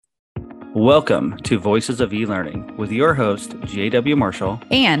Welcome to Voices of E-Learning with your host, J.W. Marshall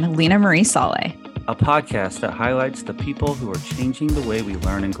and Lena Marie Saleh, a podcast that highlights the people who are changing the way we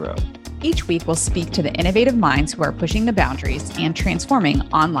learn and grow. Each week, we'll speak to the innovative minds who are pushing the boundaries and transforming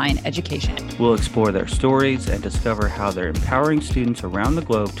online education. We'll explore their stories and discover how they're empowering students around the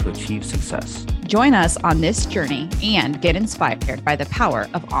globe to achieve success. Join us on this journey and get inspired by the power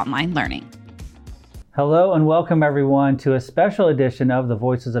of online learning. Hello and welcome everyone to a special edition of the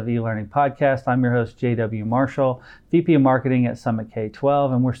Voices of E-Learning podcast. I'm your host, J.W. Marshall, VP of Marketing at Summit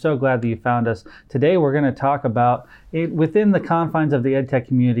K-12, and we're so glad that you found us. Today we're going to talk about, within the confines of the EdTech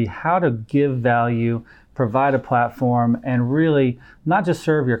community, how to give value, provide a platform, and really not just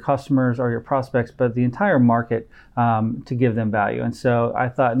serve your customers or your prospects, but the entire market to give them value. And so I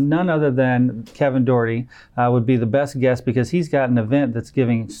thought none other than Kevin Dougherty would be the best guest because he's got an event that's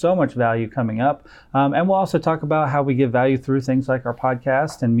giving so much value coming up. And we'll also talk about how we give value through things like our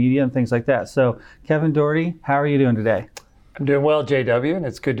podcast and media and things like that. So Kevin Dougherty, how are you doing today? I'm doing well, JW, and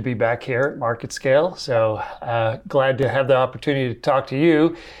it's good to be back here at Market Scale. So glad to have the opportunity to talk to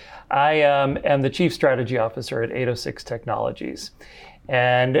you. I am the Chief Strategy Officer at 806 Technologies.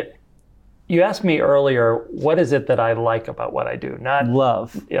 And you asked me earlier, what is it that I like about what I do? Not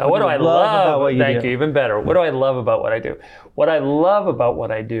love. Yeah, what do I love about what you do? Thank you, even better. What do I love about what I do? What I love about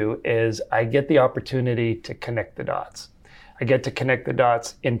what I do is I get the opportunity to connect the dots. I get to connect the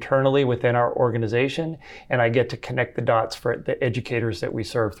dots internally within our organization, and I get to connect the dots for the educators that we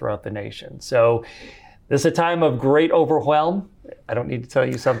serve throughout the nation. So this is a time of great overwhelm. I don't need to tell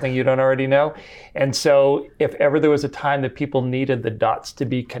you something you don't already know. And so if ever there was a time that people needed the dots to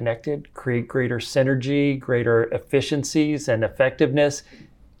be connected, create greater synergy, greater efficiencies and effectiveness,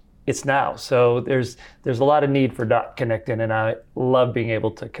 it's now. So there's a lot of need for dot connecting, and I love being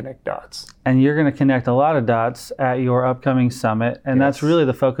able to connect dots. And you're going to connect a lot of dots at your upcoming summit, and That's really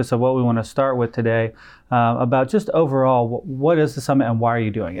the focus of what we want to start with today, about just overall, what is the summit and why are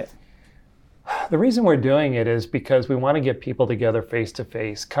you doing it? The reason we're doing it is because we want to get people together face to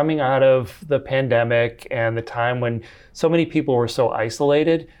face. Coming out of the pandemic and the time when so many people were so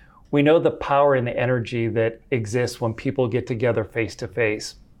isolated, we know the power and the energy that exists when people get together face to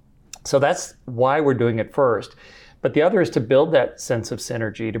face. So that's why we're doing it first. But the other is to build that sense of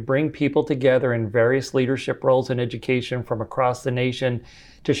synergy, to bring people together in various leadership roles in education from across the nation,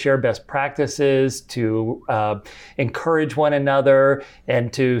 to share best practices, to encourage one another,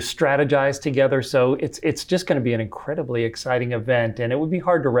 and to strategize together. So it's just going to be an incredibly exciting event, and it would be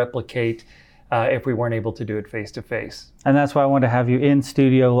hard to replicate if we weren't able to do it face to face. And that's why I wanted to have you in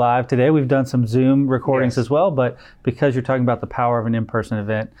studio live today. We've done some Zoom recordings as well, but because you're talking about the power of an in-person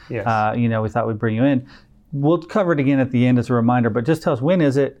event, we thought we'd bring you in. We'll cover it again at the end as a reminder, but just tell us, when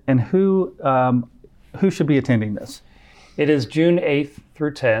is it and who should be attending this? It is June 8th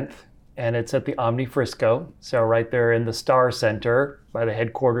through 10th, and it's at the Omni Frisco. So right there in the Star Center by the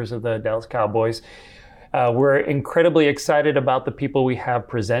headquarters of the Dallas Cowboys. We're incredibly excited about the people we have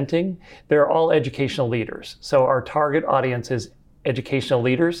presenting. They're all educational leaders. So our target audience is educational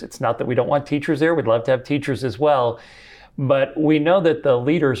leaders. It's not that we don't want teachers there. We'd love to have teachers as well. But we know that the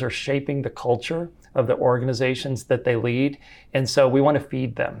leaders are shaping the culture of the organizations that they lead. And so we want to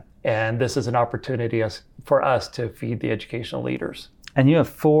feed them. And this is an opportunity for us to feed the educational leaders. And you have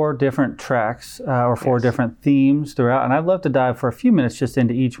 4 different tracks or 4 different themes throughout. And I'd love to dive for a few minutes just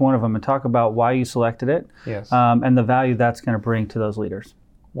into each one of them and talk about why you selected it and the value that's going to bring to those leaders.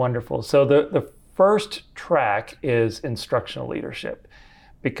 Wonderful. So the first track is instructional leadership,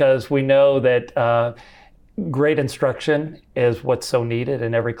 because we know that great instruction is what's so needed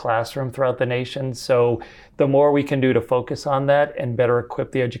in every classroom throughout the nation. So the more we can do to focus on that and better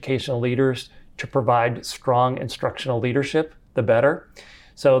equip the educational leaders to provide strong instructional leadership, the better.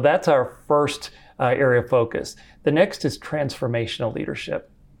 So that's our first area of focus. The next is transformational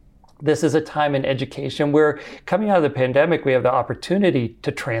leadership. This is a time in education where, coming out of the pandemic, we have the opportunity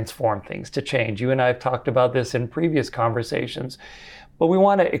to transform things, to change. You and I have talked about this in previous conversations. But we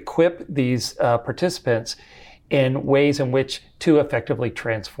want to equip these participants in ways in which to effectively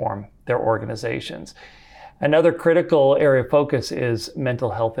transform their organizations. Another critical area of focus is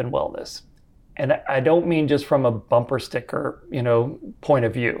mental health and wellness. And I don't mean just from a bumper sticker, point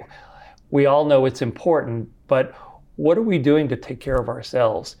of view. We all know it's important, but what are we doing to take care of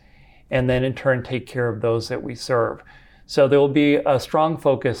ourselves and then in turn take care of those that we serve? So there will be a strong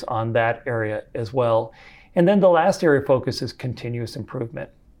focus on that area as well. And then the last area of focus is continuous improvement.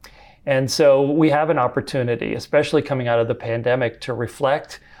 And so we have an opportunity, especially coming out of the pandemic, to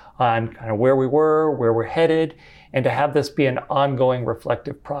reflect on kind of where we were, where we're headed, and to have this be an ongoing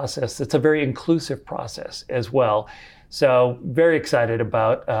reflective process. It's a very inclusive process as well. So very excited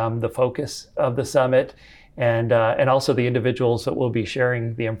about the focus of the summit and also the individuals that will be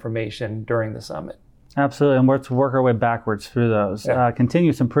sharing the information during the summit. Absolutely, and let's work our way backwards through those. Yeah.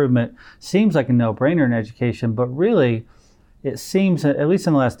 Continuous improvement seems like a no-brainer in education, but really it seems, at least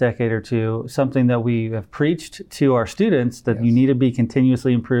in the last decade or two, something that we have preached to our students that Yes. you need to be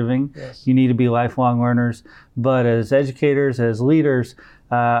continuously improving, Yes. you need to be lifelong learners, but as educators, as leaders,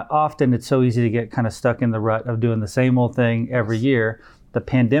 often it's so easy to get kind of stuck in the rut of doing the same old thing every year. The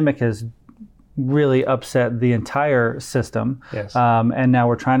pandemic has really upset the entire system. Yes. And now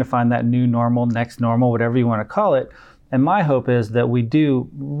we're trying to find that new normal, next normal, whatever you want to call it. And my hope is that we do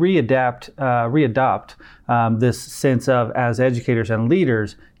readopt this sense of, as educators and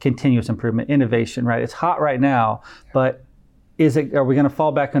leaders, continuous improvement, innovation, right? It's hot right now, but are we going to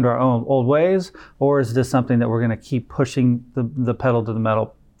fall back into our own old ways, or is this something that we're going to keep pushing the pedal to the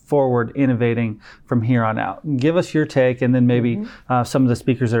metal forward, innovating from here on out? Give us your take, and then maybe some of the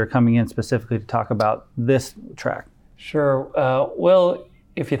speakers that are coming in specifically to talk about this track. Sure. Well,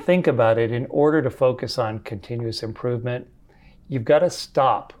 if you think about it, in order to focus on continuous improvement, you've got to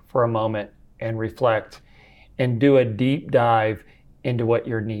stop for a moment and reflect and do a deep dive into what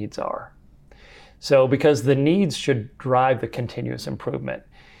your needs are. So, because the needs should drive the continuous improvement.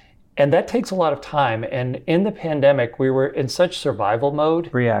 And that takes a lot of time. And in the pandemic, we were in such survival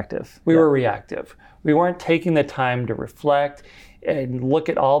mode. Reactive. We were reactive. We weren't taking the time to reflect and look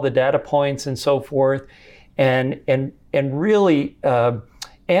at all the data points and so forth, and really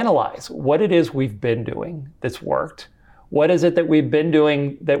analyze what it is we've been doing that's worked. What is it that we've been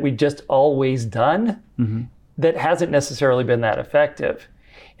doing that we just always done that hasn't necessarily been that effective?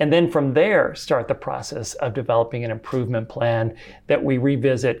 And then from there, start the process of developing an improvement plan that we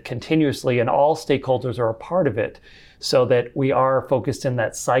revisit continuously, and all stakeholders are a part of it, so that we are focused in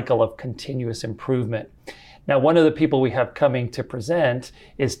that cycle of continuous improvement. Now, one of the people we have coming to present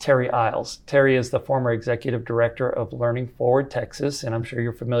is Terry Isles. Terry is the former executive director of Learning Forward Texas, and I'm sure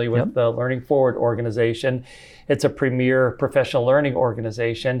you're familiar with the Learning Forward organization. It's a premier professional learning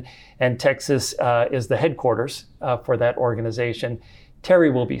organization, and Texas is the headquarters for that organization.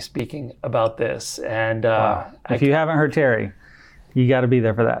 Terry will be speaking about this. And if you haven't heard Terry, you got to be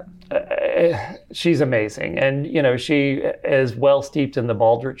there for that. She's amazing. And, she is well steeped in the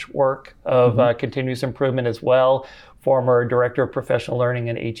Baldrige work of continuous improvement as well, former director of professional learning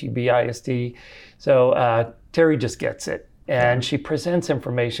in HEB ISD. So Terry just gets it. And she presents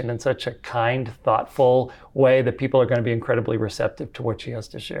information in such a kind, thoughtful way that people are going to be incredibly receptive to what she has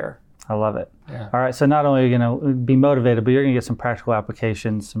to share. I love it. Yeah. All right, so not only are you going to be motivated, but you're going to get some practical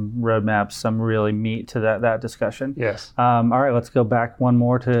applications, some roadmaps, some really meat to that discussion. Yes. All right, let's go back one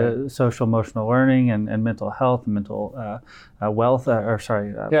more to social emotional learning and mental health, and mental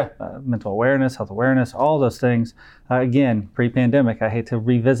mental awareness, health awareness, all those things. Again, pre-pandemic, I hate to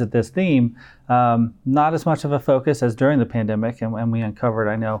revisit this theme. Not as much of a focus as during the pandemic, and we uncovered,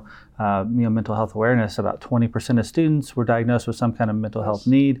 I know, mental health awareness. About 20% of students were diagnosed with some kind of mental health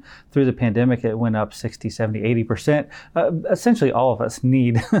need. Through the pandemic, it went up 60, 70, 80%. Essentially, all of us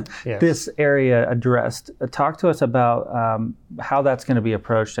need this area addressed. Talk to us about how that's going to be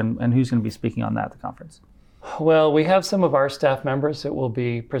approached and who's going to be speaking on that at the conference. Well, we have some of our staff members that will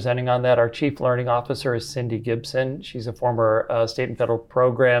be presenting on that. Our Chief Learning Officer is Cindy Gibson. She's a former state and federal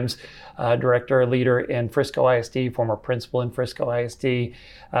programs director, leader in Frisco ISD, former principal in Frisco ISD.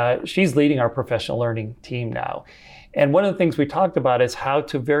 She's leading our professional learning team now. And one of the things we talked about is how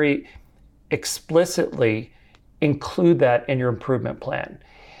to very explicitly include that in your improvement plan,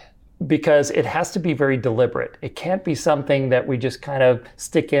 because it has to be very deliberate. It can't be something that we just kind of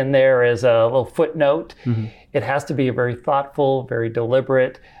stick in there as a little footnote. It has to be a very thoughtful, very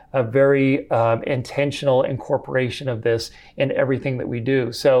deliberate, a very intentional incorporation of this in everything that we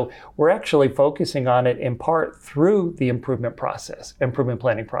do. So we're actually focusing on it in part through the improvement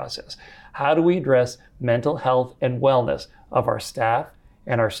planning process. How do we address mental health and wellness of our staff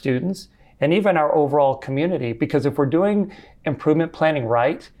and our students and even our overall community? Because if we're doing improvement planning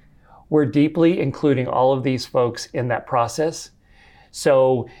right, we're deeply including all of these folks in that process.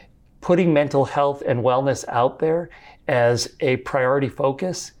 So putting mental health and wellness out there as a priority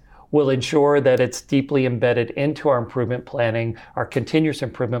focus will ensure that it's deeply embedded into our improvement planning, our continuous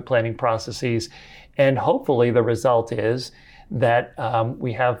improvement planning processes. And hopefully the result is that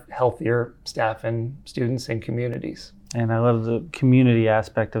we have healthier staff and students and communities. And I love the community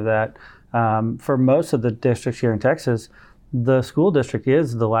aspect of that. For most of the districts here in Texas, the school district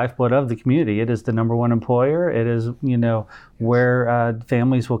is the lifeblood of the community. It is the number one employer. It is, where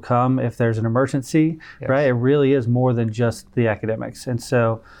families will come if there's an emergency, right? It really is more than just the academics. And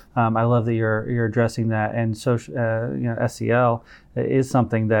so I love that you're addressing that. And social, SEL is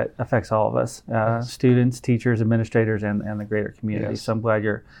something that affects all of us, students, teachers, administrators, and the greater community. So I'm glad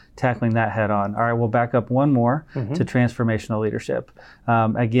you're tackling that head on. All right, we'll back up one more to transformational leadership.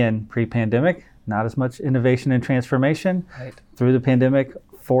 Again, pre-pandemic, not as much innovation and transformation. Right. Through the pandemic,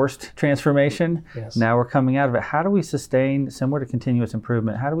 forced transformation. Now we're coming out of it. How do we sustain, similar to continuous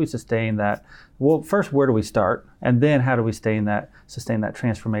improvement, how do we sustain that? Well, first, where do we start? And then how do we sustain that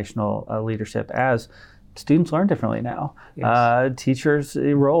transformational leadership as students learn differently now? Teachers'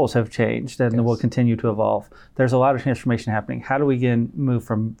 roles have changed and will continue to evolve. There's a lot of transformation happening. How do we again move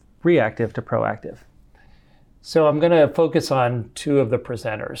from reactive to proactive? So I'm going to focus on two of the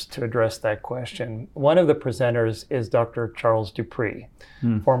presenters to address that question. One of the presenters is Dr. Charles Dupree,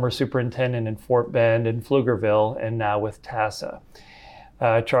 former superintendent in Fort Bend and Pflugerville, and now with TASA.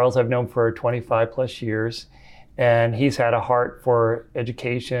 Charles I've known for 25 plus years, and he's had a heart for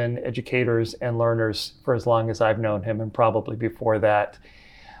education, educators, and learners for as long as I've known him, and probably before that.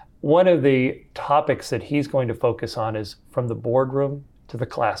 One of the topics that he's going to focus on is from the boardroom to the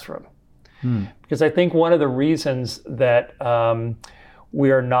classroom. Because I think one of the reasons that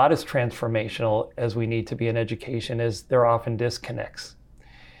we are not as transformational as we need to be in education is there are often disconnects.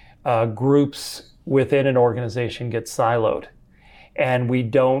 Groups within an organization get siloed, and we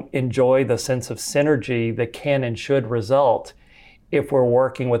don't enjoy the sense of synergy that can and should result if we're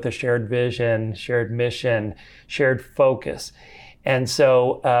working with a shared vision, shared mission, shared focus. And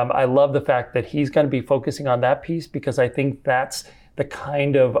so I love the fact that he's going to be focusing on that piece, because I think that's the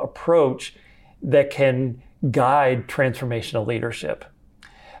kind of approach that can guide transformational leadership.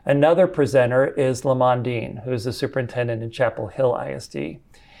 Another presenter is Lamond Dean, who is the superintendent in Chapel Hill ISD.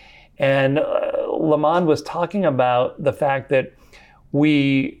 And Lamond was talking about the fact that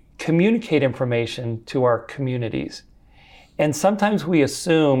we communicate information to our communities. And sometimes we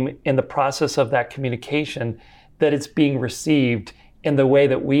assume in the process of that communication that it's being received in the way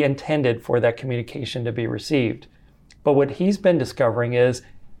that we intended for that communication to be received. But what he's been discovering is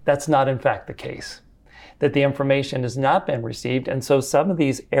that's not in fact the case, that the information has not been received. And so some of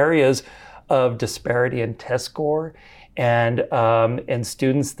these areas of disparity in test score and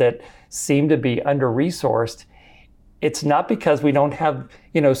students that seem to be under-resourced, it's not because we don't have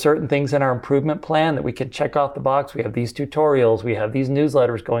certain things in our improvement plan that we can check off the box. We have these tutorials, we have these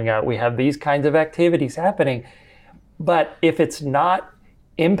newsletters going out, we have these kinds of activities happening. But if it's not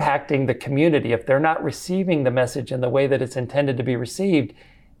impacting the community, if they're not receiving the message in the way that it's intended to be received,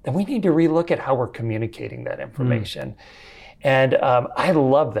 then we need to relook at how we're communicating that information. And I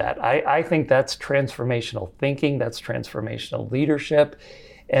love that. I think that's transformational thinking, that's transformational leadership.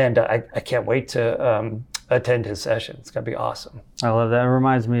 And I can't wait to attend his session. It's going to be awesome. I love that. It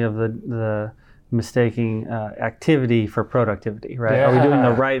reminds me of the mistaking activity for productivity, right? Are we doing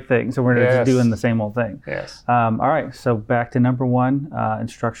the right things, or we're just doing the same old thing? All right, so back to number one,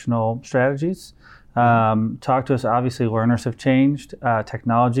 instructional strategies. Talk to us. Obviously, learners have changed.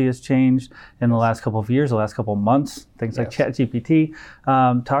 Technology has changed in the last couple of years, the last couple of months, things like ChatGPT.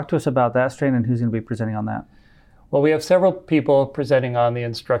 Talk to us about that strain and who's going to be presenting on that. Well, we have several people presenting on the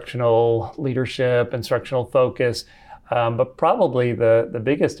instructional leadership, instructional focus. But probably the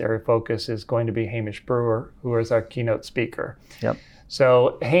biggest area of focus is going to be Hamish Brewer, who is our keynote speaker.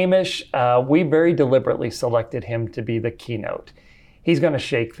 So Hamish, we very deliberately selected him to be the keynote. He's going to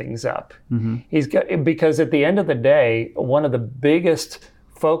shake things up. Because at the end of the day, one of the biggest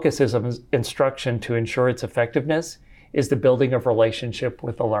focuses of instruction to ensure its effectiveness is the building of relationship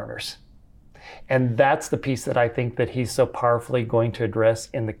with the learners. And that's the piece that I think that he's so powerfully going to address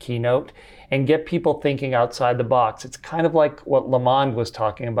in the keynote and get people thinking outside the box. It's kind of like what Lamond was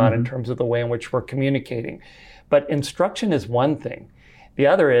talking about in terms of the way in which we're communicating. But instruction is one thing. The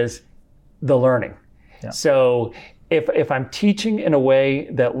other is the learning. So if I'm teaching in a way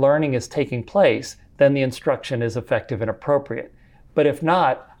that learning is taking place, then the instruction is effective and appropriate. But if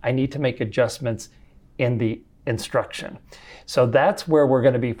not, I need to make adjustments in the instruction. So that's where we're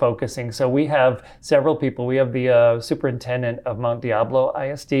going to be focusing. So we have several people. We have the superintendent of Mount Diablo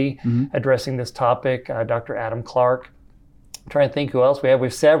ISD addressing this topic, Dr. Adam Clark. I'm trying to think who else we have. We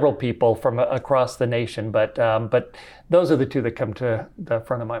have several people from across the nation, but those are the two that come to the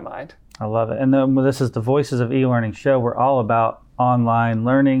front of my mind. I love it. And then this is the Voices of E-Learning show. We're all about online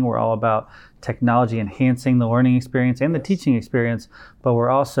learning. We're all about technology enhancing the learning experience and the teaching experience. But we're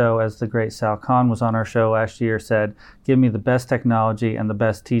also, as the great Sal Khan was on our show last year, said, give me the best technology and the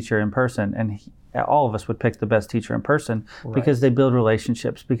best teacher in person. And all of us would pick the best teacher in person because they build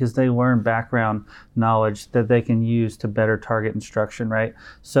relationships, because they learn background knowledge that they can use to better target instruction, right?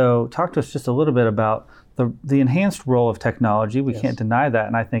 So talk to us just a little bit about the enhanced role of technology. We can't deny that,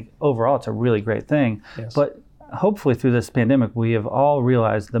 and I think overall it's a really great thing. But hopefully through this pandemic, we have all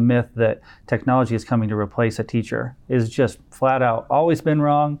realized the myth that technology is coming to replace a teacher is just flat out always been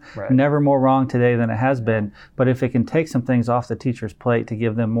wrong, never more wrong today than it has been. But if it can take some things off the teacher's plate to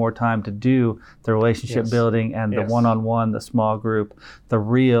give them more time to do the relationship building and the one-on-one, the small group, the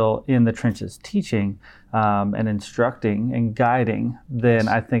real in the trenches teaching and instructing and guiding, then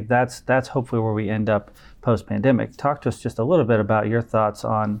I think that's hopefully where we end up post-pandemic. Talk to us just a little bit about your thoughts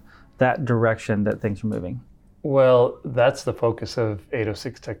on that direction that things are moving. Well, that's the focus of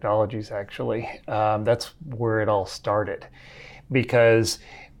 806 Technologies, actually. That's where it all started. Because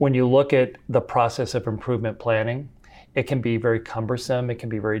when you look at the process of improvement planning, it can be very cumbersome, it can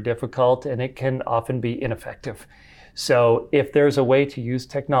be very difficult, and it can often be ineffective. So if there's a way to use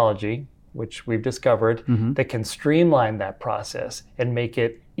technology, which we've discovered, that can streamline that process and make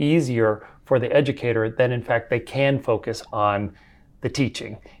it easier for the educator, then in fact they can focus on the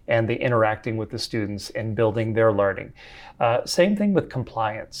teaching and the interacting with the students and building their learning. Same thing with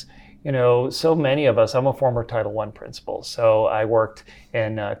compliance. You know, so many of us, I'm a former Title I principal, so I worked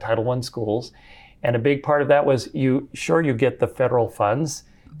in Title I schools, and a big part of that was you get the federal funds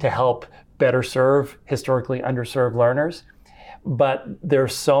to help better serve historically underserved learners, but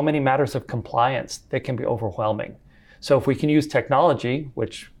there's so many matters of compliance that can be overwhelming. So if we can use technology,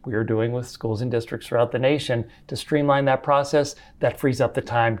 which we are doing with schools and districts throughout the nation, to streamline that process, that frees up the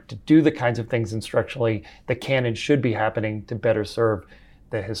time to do the kinds of things instructionally that can and should be happening to better serve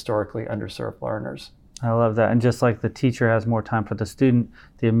the historically underserved learners. I love that. And just like the teacher has more time for the student,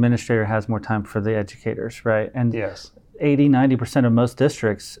 the administrator has more time for the educators, right? And 80-90% of most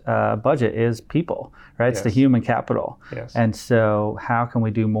districts' budget is people, right? It's the human capital. And so how can we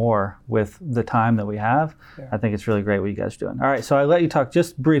do more with the time that we have? I think it's really great what you guys are doing. All right, so I let you talk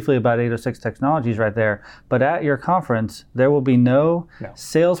just briefly about 806 Technologies right there, but at your conference, there will be no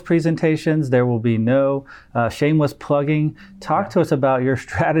sales presentations, there will be no shameless plugging. Talk to us about your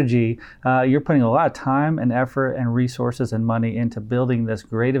strategy. You're putting a lot of time and effort and resources and money into building this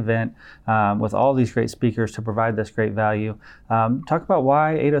great event with all these great speakers to provide this great value. Talk about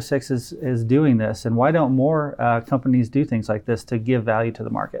why 806 is doing this, and why don't more companies do things like this to give value to the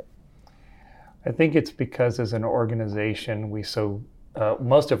market? I think it's because as an organization,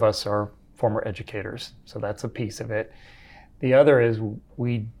 most of us are former educators, so that's a piece of it. The other is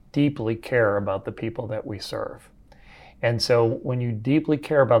we deeply care about the people that we serve. And so when you deeply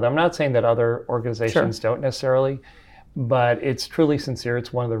care about them, I'm not saying that other organizations don't necessarily, but it's truly sincere.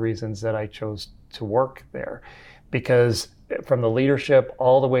 It's one of the reasons that I chose to work there. Because from the leadership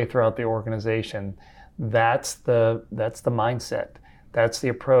all the way throughout the organization, that's the mindset, that's the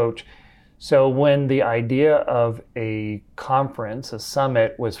approach. So when the idea of a conference, a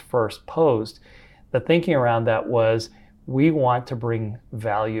summit, was first posed, the thinking around that was, we want to bring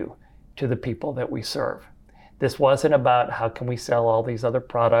value to the people that we serve. This wasn't about how can we sell all these other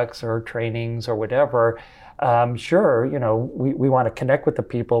products or trainings or whatever. Sure, we want to connect with the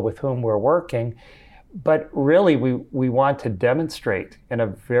people with whom we're working, but really we want to demonstrate in a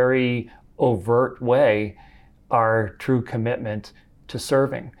very overt way our true commitment to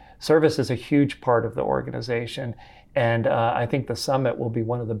serving. Service is a huge part of the organization, and I think the summit will be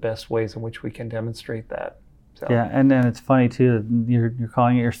one of the best ways in which we can demonstrate that. So. Yeah, and then it's funny too, you're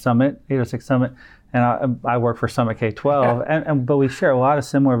calling it your summit, 806 Summit, and I work for Summit K-12, but we share a lot of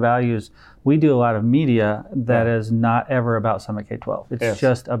similar values. We do a lot of media that is not ever about Summit K-12. It's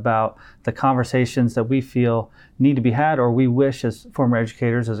just about the conversations that we feel need to be had, or we wish as former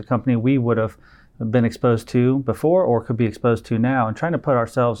educators, as a company, we would have been exposed to before or could be exposed to now, and trying to put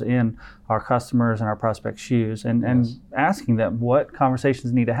ourselves in our customers and our prospects' shoes and asking them what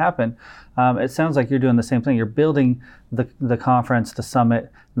conversations need to happen. It sounds like you're doing the same thing. You're building the conference, the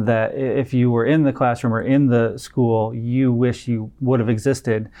summit, that if you were in the classroom or in the school, you wish you would have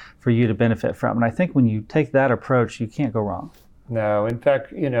existed for you to benefit from. And I think when you take that approach, you can't go wrong. No, in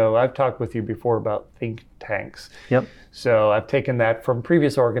fact, I've talked with you before about think tanks. Yep. So I've taken that from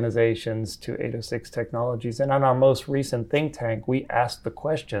previous organizations to 806 Technologies. And on our most recent think tank, we asked the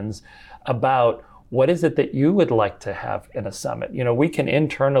questions about what is it that you would like to have in a summit? We can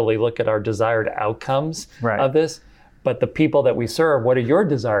internally look at our desired outcomes of this, but the people that we serve, what are your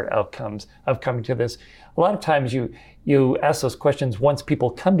desired outcomes of coming to this? a lot of times you ask those questions once people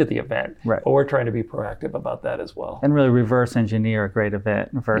come to the event, right. But we're trying to be proactive about that as well. And really reverse engineer a great event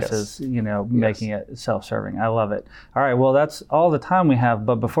versus, making it self-serving. I love it. All right, well, that's all the time we have.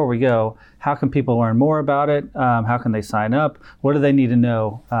 But before we go, how can people learn more about it? How can they sign up? What do they need to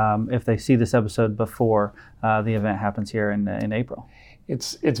know if they see this episode before the event happens here in April?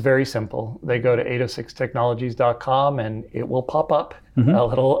 It's very simple. They go to 806technologies.com and it will pop up a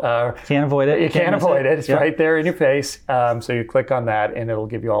little. Can't avoid it. You can't avoid it. It's right there in your face. So you click on that and it'll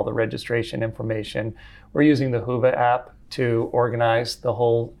give you all the registration information. We're using the Whova app to organize the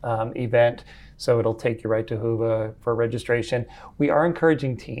whole event. So it'll take you right to Whova for registration. We are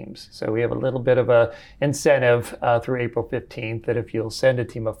encouraging teams. So we have a little bit of a incentive through April 15th that if you'll send a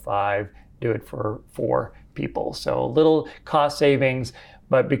team of 5, do it for 4 people. So a little cost savings,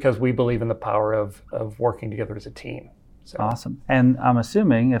 but because we believe in the power of working together as a team. So. Awesome. And I'm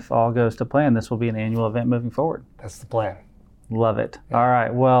assuming if all goes to plan, this will be an annual event moving forward. That's the plan. Love it. Yeah. All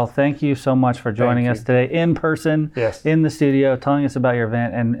right. Well, thank you so much for joining us today in person, in the studio, telling us about your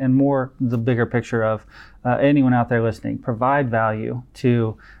event and more the bigger picture of anyone out there listening. Provide value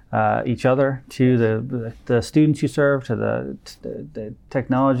to each other, to the students you serve, to the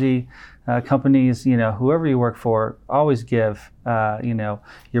technology companies, whoever you work for. Always give,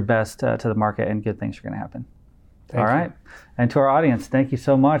 your best to the market, and good things are going to happen. All right. And to our audience, thank you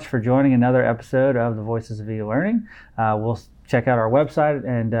so much for joining another episode of the Voices of E-Learning. We'll check out our website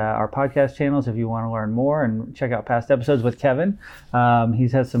and our podcast channels if you want to learn more, and check out past episodes with Kevin.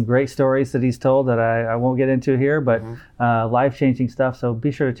 He's had some great stories that he's told that I won't get into here, but life-changing stuff. So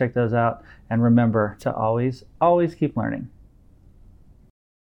be sure to check those out. And remember to always, always keep learning.